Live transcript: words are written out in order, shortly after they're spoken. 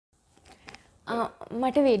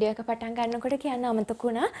මට වීඩියෝ එක පටන් ගන්නකොට කියන්න අමතක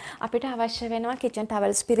වුණා අපිට අවශ්‍ය වෙනවා කිචන්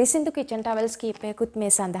ටවල්ස් පිරිසිදු කිචන් ටවල්ස් කීපයකුත්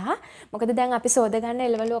මේ සඳහා. මොකද දැන් අපි සෝද ගන්න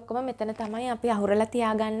එළවලු ඔක්කොම මෙතන තමයි අපි අහුරලා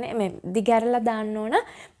තියාගන්නේ මේ දිගැරලා දාන්න ඕන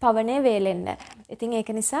පවනේ වේලෙන්න. ඉතින් ඒක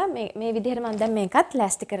නිසා මේ විදිහට මම දැන් මේකත්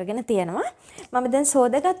ලෑස්ති කරගෙන තියෙනවා. මම දැන්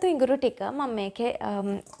සෝදගත්තු ඉඟුරු ටික මම මේකේ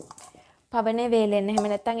පවනේ වේලෙන්න එහෙම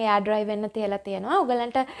නැත්නම් එයාර් ඩ්‍රයි වෙන්න තියලා තියෙනවා.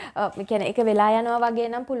 ඔයගලන්ට කියන්නේ ඒක වෙලා යනවා වගේ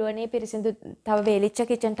නම් පුළුවන් මේ පිරිසිදු තව වේලිච්ච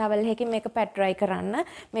කිචන් ටවල් එකකින් මේක පැට් ඩ්‍රයි කරන්න.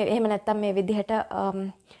 මේ එහෙම නැත්නම් මේ විදිහට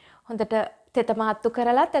හොඳට තෙත මාත්තු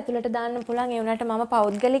කරලත් ඇතුළට දාන්න පුළුවන්. ඒ වුණාට මම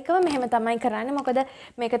පෞද්ගලිකව මෙහෙම තමයි කරන්නේ. මොකද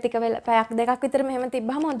මේක ටික පැයක් දෙකක් විතර මෙහෙම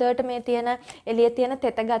තිබ්බහම හොඳට මේ තියෙන එළියේ තියෙන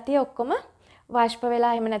තෙත ගතිය ඔක්කොම වාෂ්ප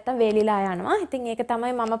වෙලා එහෙම නැත්නම් වේලිලා යනවා. ඉතින් ඒක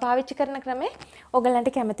තමයි මම පාවිච්චි කරන ක්‍රමය.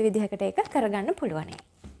 ඔයගලන්ට කැමති විදිහකට ඒක කරගන්න පුළුවන්.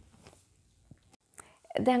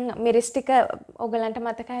 දැන් මිරිස් ටික ඔයගලන්ට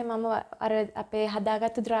මතකයි මම අර අපේ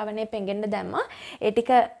හදාගත්තු ද්‍රාවණය පෙඟෙන්න දැම්මා. ඒ ටික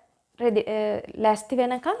ලෑස්ති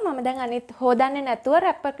වෙනකම් මම දැන් අනිත් හොදන්නේ නැතුව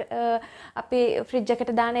රැප් අපි ෆ්‍රිජ්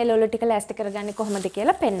එකට දාන එළවලු ටික ලෑස්ති කරගන්නේ කොහොමද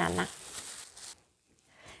කියලා පෙන්නන්නම්.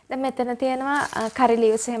 දැන් මෙතන තියෙනවා කරි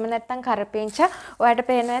ලීව්ස් එහෙම නැත්නම් කරපිංච. ඔයාලට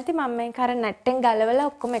පේනවා ඇති මම මේක අර නැට්ටෙන්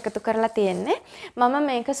ගලවලා ඔක්කොම එකතු කරලා තියෙන්නේ. මම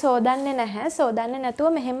මේක සෝදන්නේ නැහැ. සෝදන්නේ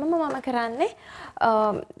නැතුව මෙහෙමම මම කරන්නේ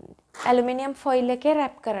ඇලුමිනියම් ෆොයිල් එකේ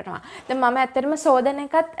රැප් කරනවා. දැන් මම ඇත්තටම සෝදන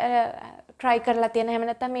එකත් try කරලා තියෙන. එහෙම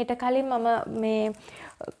නැත්නම් ඊට කලින් මම මේ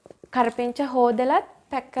කරපිංච හොදලත්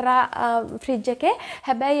පැක් කරා ෆ්‍රිජ් එකේ.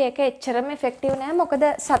 හැබැයි ඒක එච්චරම ඉෆෙක්ටිව් නෑ. මොකද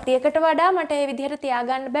සතියකට වඩා මට මේ විදිහට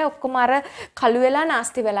තියාගන්න බෑ. ඔක්කොම අර කළු වෙලා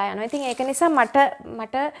නාස්ති වෙලා යනවා. ඉතින් ඒක නිසා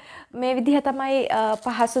මට මේ විදිහ තමයි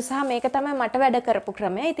පහසු සහ මේක තමයි මට වැඩ කරපු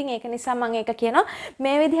ක්‍රමය. ඉතින් ඒක නිසා මම ඒක කියනවා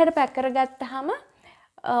මේ විදිහට පැක් කරගත්තාම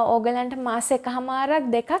ඕගලන්ට මාස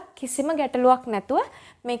එකමාරක් දෙකක් කිසිම ගැටලුවක් නැතුව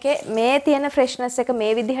මේකේ මේ තියෙන ෆ්‍රෙෂ්නස් එක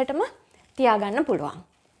මේ විදිහටම තියාගන්න පුළුවන්.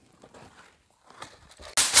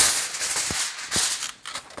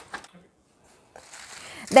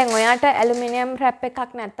 දැන් ඔයාට ඇලුමිනියම් රැප්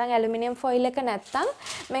එකක් නැත්නම් ඇලුමිනියම් ෆොයිල් එක නැත්නම්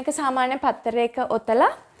මේක සාමාන්‍ය පත්තරයක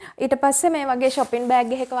ඔතලා ඊට පස්සේ මේ වගේ shopping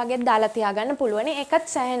bag එකක වගේ දාලා තියාගන්න පුළුවන්. ඒකත්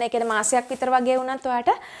සෑහෙන ඒ කියන්නේ මාසයක් විතර වගේ වුණත්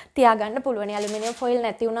ඔයාට තියාගන්න පුළුවන්. ඇලුමිනියම් ෆොයිල්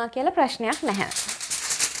නැති වුණා කියලා ප්‍රශ්නයක් නැහැ.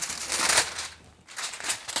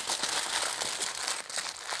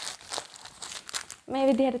 මේ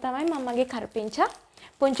විදිහට තමයි මම මගේ කරපිංච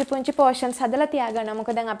පුංචි පෝෂන්ස් හදලා තියාගන්නවා.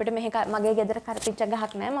 මොකද දැන් අපිට මගේ ගෙදර කරපිංච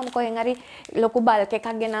ගහක් නැහැ. මම කොහෙන් හරි ලොකු බල්ක් එකක්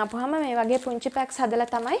ගෙනාපුවාම මේ වගේ පුංචි පැක්ස් හදලා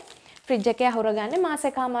තමයි ෆ්‍රිජ් එකේ අහුරගන්නේ. මාස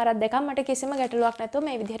එකමාරක් දෙකක් මට කිසිම ගැටලුවක් නැතුව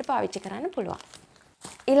මේ විදිහට පාවිච්චි කරන්න පුළුවන්.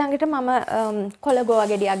 ඊළඟට මම කොළ ගෝවා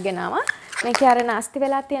ගෙඩියක් ගෙනාවා. මේකේ අර නාස්ති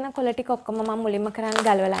වෙලා තියෙන කොළ ටික ඔක්කොම මම මුලින්ම කරන්නේ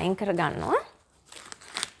ගලවලා අයින් කරගන්නවා.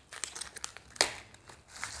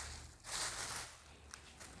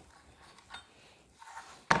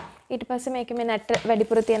 ඊට පස්සේ මේකේ මේ නැට්ට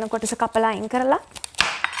වැඩිපුර තියෙන කොටස කපලා අයින් කරලා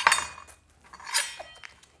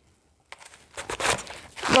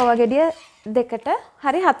ගෝවා ගෙඩිය දෙකට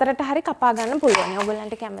හරි හතරට හරි කපා ගන්න පුළුවන්.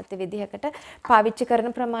 ඔයගොල්ලන්ට කැමති විදිහකට පාවිච්චි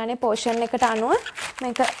කරන ප්‍රමාණය පෝෂන් එකට අනුව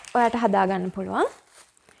මේක ඔයාට හදා ගන්න පුළුවන්.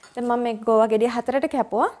 දැන් මම මේ ගෝවා ගෙඩිය හතරට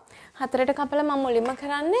කැපුවා. හතරට කපලා මම මුලින්ම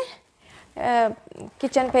කරන්නේ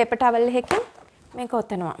කිචන් පේපර් ටවල් එකකින් මේක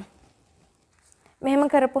ඔතනවා. මෙහෙම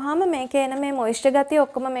කරපුවාම මේකේ එන මේ මොයිස්චර් ගතිය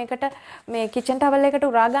ඔක්කොම මේකට මේ කිචන් ටවල් එකට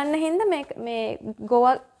උරා ගන්න හින්දා මේ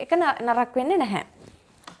ගෝවා එක නරක් වෙන්නේ නැහැ.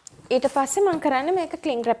 ඊට පස්සේ මම කරන්නේ මේක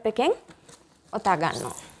ක්ලින් රැප් එකෙන් ඔතා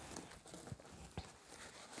ගන්නවා.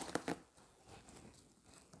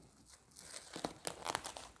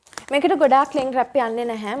 මේකට ගොඩාක් ක්ලින් රැප් යන්නේ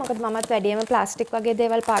නැහැ. මොකද මමත් වැඩියෙන්ම ප්ලාස්ටික් වගේ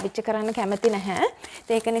දේවල් පාවිච්චි කරන්න කැමති නැහැ.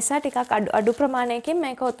 ඒක නිසා ටිකක් අඩු ප්‍රමාණයකින්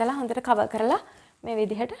මේක ඔතලා හොඳට කවර් කරලා මේ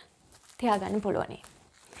විදිහට තියාගන්න පුළුවන්.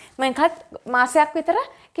 මේකත් මාසයක් විතර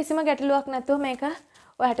කිසිම ගැටලුවක් නැතුව මේක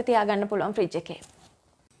ඔයාලට තියාගන්න පුළුවන් ෆ්‍රිජ් එකේ.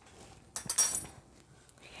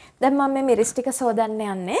 දැන් මම මේ මිරිස් ටික සෝදන්න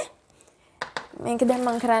යන්නේ. මේක දැන්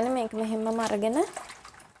මම කරන්නේ මේක මෙහෙමම අරගෙන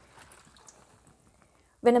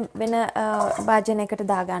වෙන භාජනයකට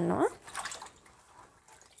දාගන්නවා.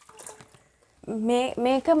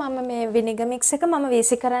 මේක මම මේ විනිගර් මික්ස් එක මම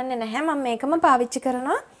වීසි කරන්නේ නැහැ. මම මේකම පාවිච්චි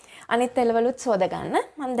කරනවා අනිත් එළවලුත් සෝද ගන්න.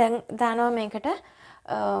 මම දැන් දානවා මේකට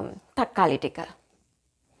තක්කාලි ටික.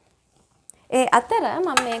 ඒ අතර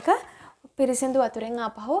මම මේක පිරිසිදු වතුරෙන්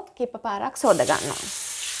ආපහු කීප පාරක් සෝද ගන්නවා.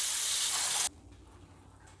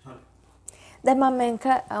 දැන් මම මේක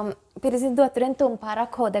පිරිසිදු වතුරෙන් 3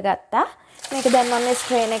 පාරක් හොදගත්තා. මේක දැන් මම මේ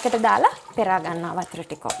ස්ට්‍රේන් එකට දාලා පෙරා ගන්නවා වතුර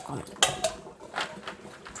ටික ඔක්කොම.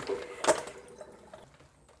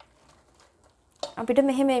 අපිට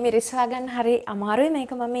මෙහෙම මේ මිරිස් හොයාගන්න හරි අමාරුයි.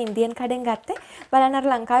 මේක මම ඉන්දියන් කඩෙන් ගත්තේ. බලන්න අර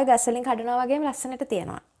ලංකාවේ ගස් වලින් කඩනවා වගේම ලස්සනට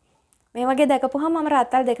තියෙනවා. මේ වගේ දැකපුවාම මම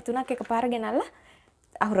රාත්තල් දෙක තුනක් එකපාර ගෙනල්ලා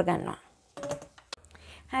අහුර ගන්නවා.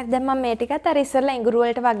 හරි දැන් මම මේ ටිකත් අර ඉස්සෙල්ලා ඉඟුරු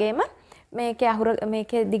වලට වගේම මේකේ අහුර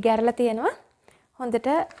මේකේ දිග ඇරලා තියෙනවා. හොඳට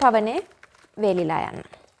පවනේ වේලිලා යන්න.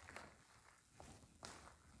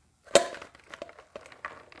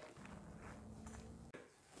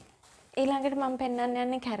 ඊළඟට මම පෙන්වන්න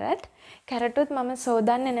යන්නේ කැරට්. කැරටුත් මම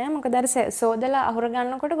සෝදන්නේ නැහැ. මොකද අර සෝදලා අහුර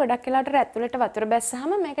ගන්නකොට ගොඩක් වෙලාවට ඇතුළට වතුර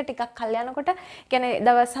බැස්සහම මේක ටිකක් කල් යනකොට කියන්නේ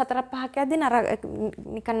දවස් 4-5ක් යද්දී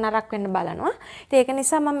නිකන් නරක් වෙන්න බලනවා. ඉතින් ඒක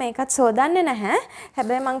නිසා මම මේකත් සෝදන්නේ නැහැ.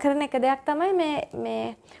 හැබැයි මම කරන එක දෙයක් තමයි මේ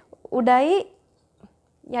උඩයි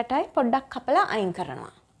යටයි පොඩ්ඩක් කපලා අයින්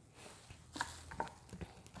කරනවා.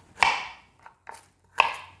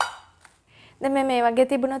 දැන් මේ වගේ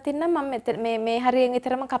තිබුණොත් ඉන්න මම මේ හරියෙන්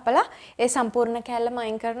විතරම කපලා ඒ සම්පූර්ණ කෑල්ලම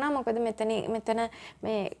අයින් කරනවා. මොකද මෙතන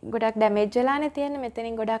මේ ගොඩක් ඩැමේජ් වෙලානේ තියෙන්නේ.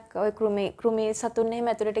 මෙතනින් ගොඩක් ওই කෘමි සතුන්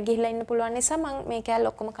එහෙම ඇතුළට ගිහිල්ලා ඉන්න පුළුවන් නිසා මම මේ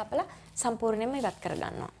කෑල්ල ඔක්කොම කපලා සම්පූර්ණයෙන්ම ඉවත්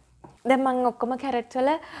කරගන්නවා. දැන් මම ඔක්කොම කැරට් වල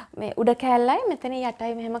මේ උඩ කෑල්ලයි මෙතන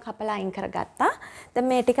යටයි මෙහෙම කපලා අයින් කරගත්තා. දැන්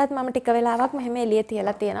මේ ටිකත් මම ටික වෙලාවක් මෙහෙම එළිය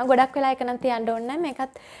තියලා තියෙනවා. ගොඩක් වෙලා එක නම් තියන්න ඕනේ නැහැ.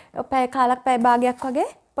 මේකත් පැය කාලක් පැය භාගයක් වගේ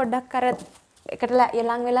පොඩ්ඩක් අර එකට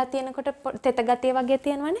යලං වෙලා තියෙනකොට තෙත ගතිය වගේ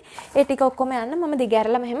තියෙනවනේ. ඒ ටික ඔක්කොම යන්න මම දිග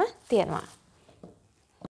ඇරලා මෙහෙම තියනවා.